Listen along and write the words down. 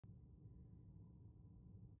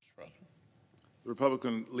Mr. President. The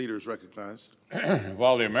Republican leader is recognized.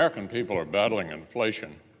 While the American people are battling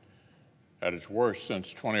inflation at its worst since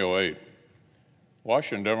 2008,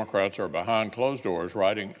 Washington Democrats are behind closed doors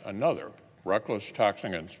writing another reckless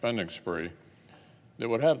taxing and spending spree that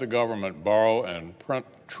would have the government borrow and print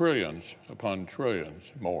trillions upon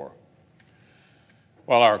trillions more.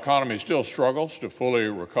 While our economy still struggles to fully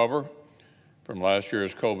recover from last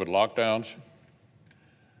year's COVID lockdowns,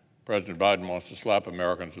 President Biden wants to slap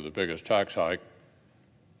Americans with the biggest tax hike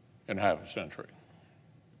in half a century.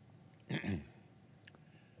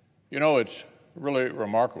 You know, it's really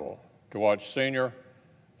remarkable to watch senior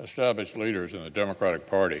established leaders in the Democratic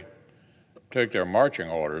Party take their marching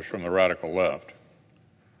orders from the radical left.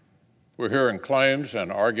 We're hearing claims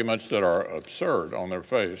and arguments that are absurd on their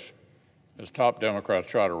face as top Democrats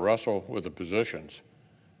try to wrestle with the positions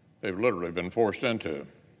they've literally been forced into.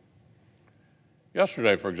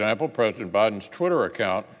 Yesterday, for example, President Biden's Twitter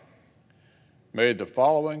account made the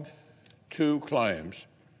following two claims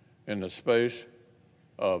in the space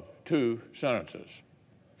of 2 sentences.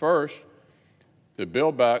 First, the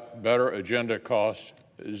Build Back Better agenda costs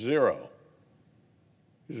zero.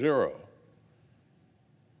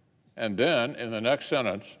 And then, in the next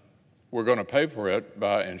sentence, we're going to pay for it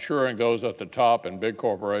by ensuring those at the top and big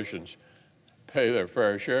corporations pay their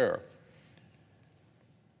fair share.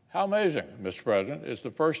 How amazing, Mr. President. It's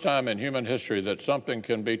the first time in human history that something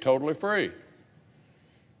can be totally free,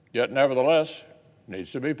 yet nevertheless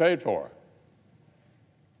needs to be paid for.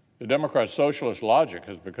 The Democrats' socialist logic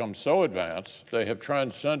has become so advanced, they have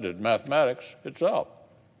transcended mathematics itself.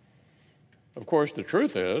 Of course, the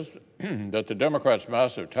truth is that the Democrats'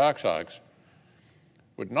 massive tax hikes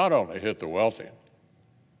would not only hit the wealthy,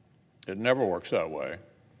 it never works that way.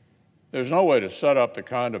 There's no way to set up the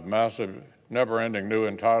kind of massive, never-ending new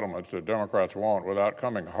entitlements that Democrats want without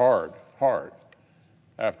coming hard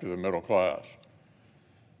after the middle class.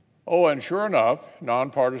 Oh, and sure enough,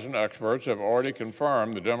 nonpartisan experts have already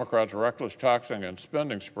confirmed the Democrats' reckless taxing and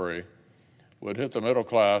spending spree would hit the middle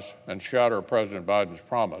class and shatter President Biden's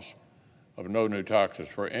promise of no new taxes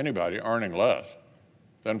for anybody earning less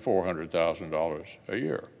than $400,000 a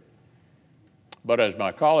year. But as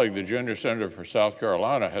my colleague, the junior senator for South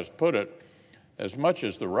Carolina, has put it, as much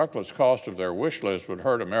as the reckless cost of their wish list would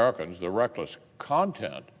hurt Americans, the reckless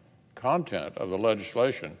content of the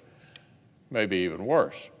legislation may be even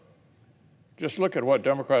worse. Just look at what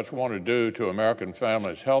Democrats want to do to American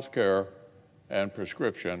families' health care and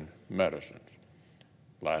prescription medicines.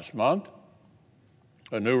 Last month,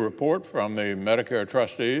 a new report from the Medicare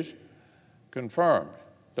trustees confirmed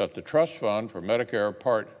that the trust fund for Medicare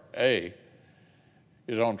Part A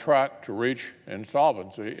is on track to reach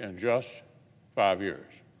insolvency in just 5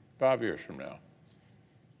 years, 5 years from now.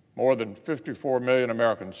 More than 54 million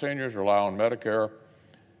American seniors rely on Medicare,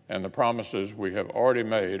 and the promises we have already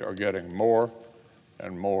made are getting more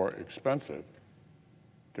and more expensive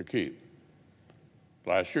to keep.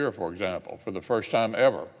 Last year, for example, for the first time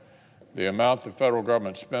ever, the amount the federal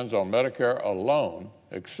government spends on Medicare alone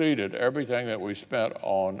exceeded everything that we spent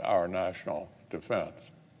on our national defense.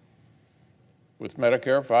 With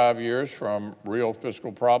Medicare 5 years from real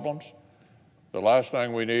fiscal problems, the last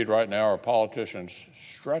thing we need right now are politicians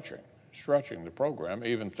stretching the program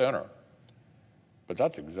even thinner. But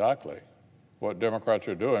that's exactly what Democrats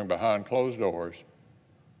are doing behind closed doors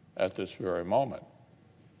at this very moment.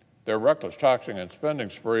 Their reckless taxing and spending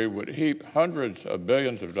spree would heap hundreds of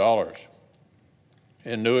billions of dollars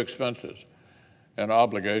in new expenses and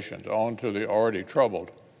obligations onto the already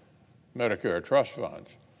troubled Medicare trust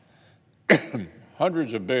funds.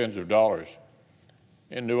 Hundreds of billions of dollars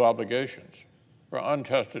in new obligations for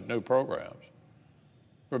untested new programs,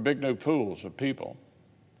 for big new pools of people,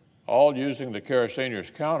 all using the care seniors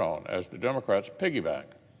count on as the Democrats piggyback,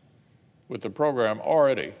 with the program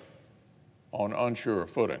already on unsure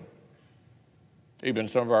footing. Even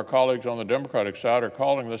some of our colleagues on the Democratic side are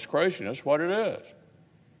calling this craziness what it is.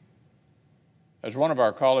 As one of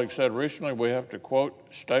our colleagues said recently, we have to, quote,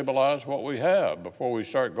 stabilize what we have before we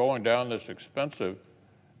start going down this expensive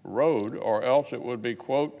road, or else it would be,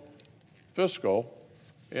 quote, fiscal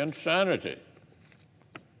insanity.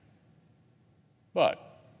 But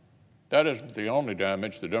that isn't the only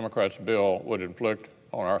damage the Democrats' bill would inflict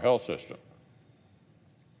on our health system.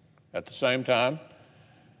 At the same time,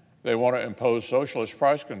 they want to impose socialist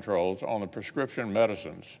price controls on the prescription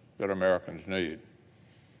medicines that Americans need.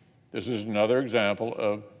 This is another example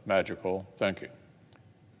of magical thinking.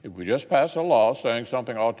 If we just pass a law saying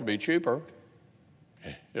something ought to be cheaper,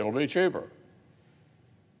 it'll be cheaper.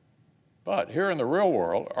 But here in the real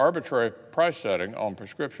world, arbitrary price setting on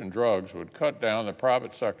prescription drugs would cut down the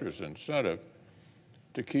private sector's incentive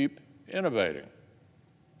to keep innovating.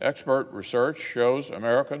 Expert research shows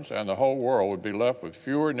Americans and the whole world would be left with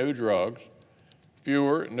fewer new drugs,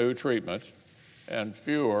 fewer new treatments, and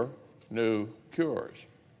fewer new cures.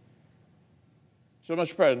 So,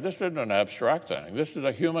 Mr. President, this isn't an abstract thing. This is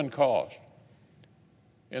a human cost.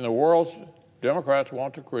 In the worlds Democrats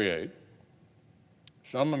want to create,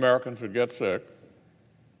 some Americans would get sick,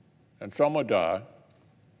 and some would die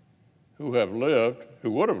who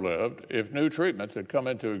would have lived if new treatments had come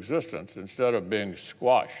into existence instead of being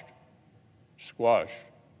squashed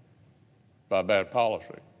by bad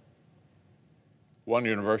policy. One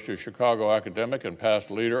University of Chicago academic and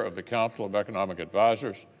past leader of the Council of Economic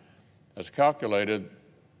Advisors has calculated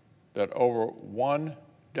that over one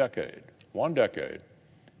decade,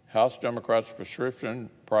 House Democrats' prescription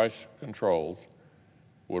price controls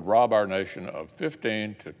would rob our nation of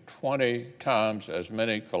 15 to 20 times as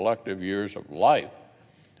many collective years of life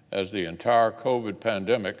as the entire COVID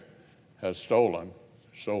pandemic has stolen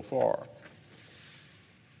so far.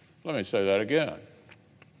 Let me say that again.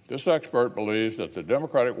 This expert believes that the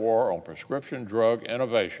Democratic war on prescription drug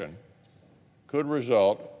innovation could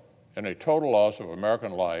result in a total loss of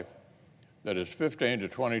American life that is 15 to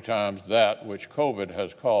 20 times that which COVID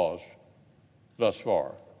has caused thus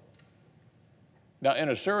far. Now, in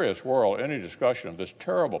a serious world, any discussion of this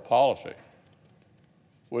terrible policy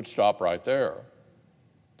would stop right there.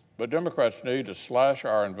 But Democrats need to slash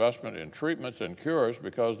our investment in treatments and cures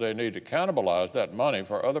because they need to cannibalize that money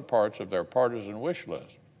for other parts of their partisan wish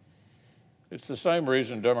list. It's the same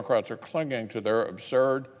reason Democrats are clinging to their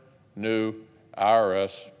absurd new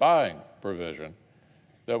IRS spying provision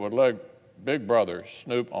that would let Big Brother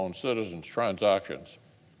snoop on citizens' transactions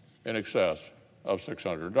in excess of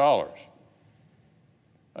 $600.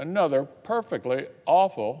 Another perfectly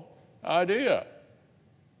awful idea.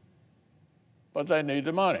 But they need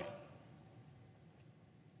the money.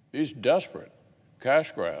 These desperate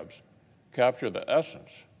cash grabs capture the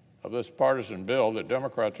essence of this partisan bill that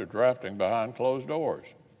Democrats are drafting behind closed doors,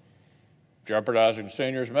 jeopardizing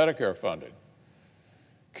seniors' Medicare funding,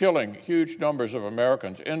 killing huge numbers of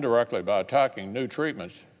Americans indirectly by attacking new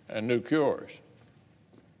treatments and new cures.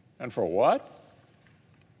 And for what?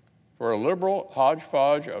 For a liberal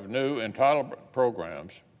hodgepodge of new entitlement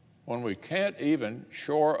programs when we can't even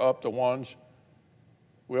shore up the ones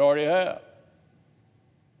we already have.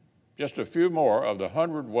 Just a few more of the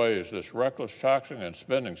 100 ways this reckless taxing and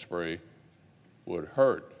spending spree would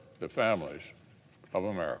hurt the families of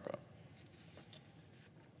America.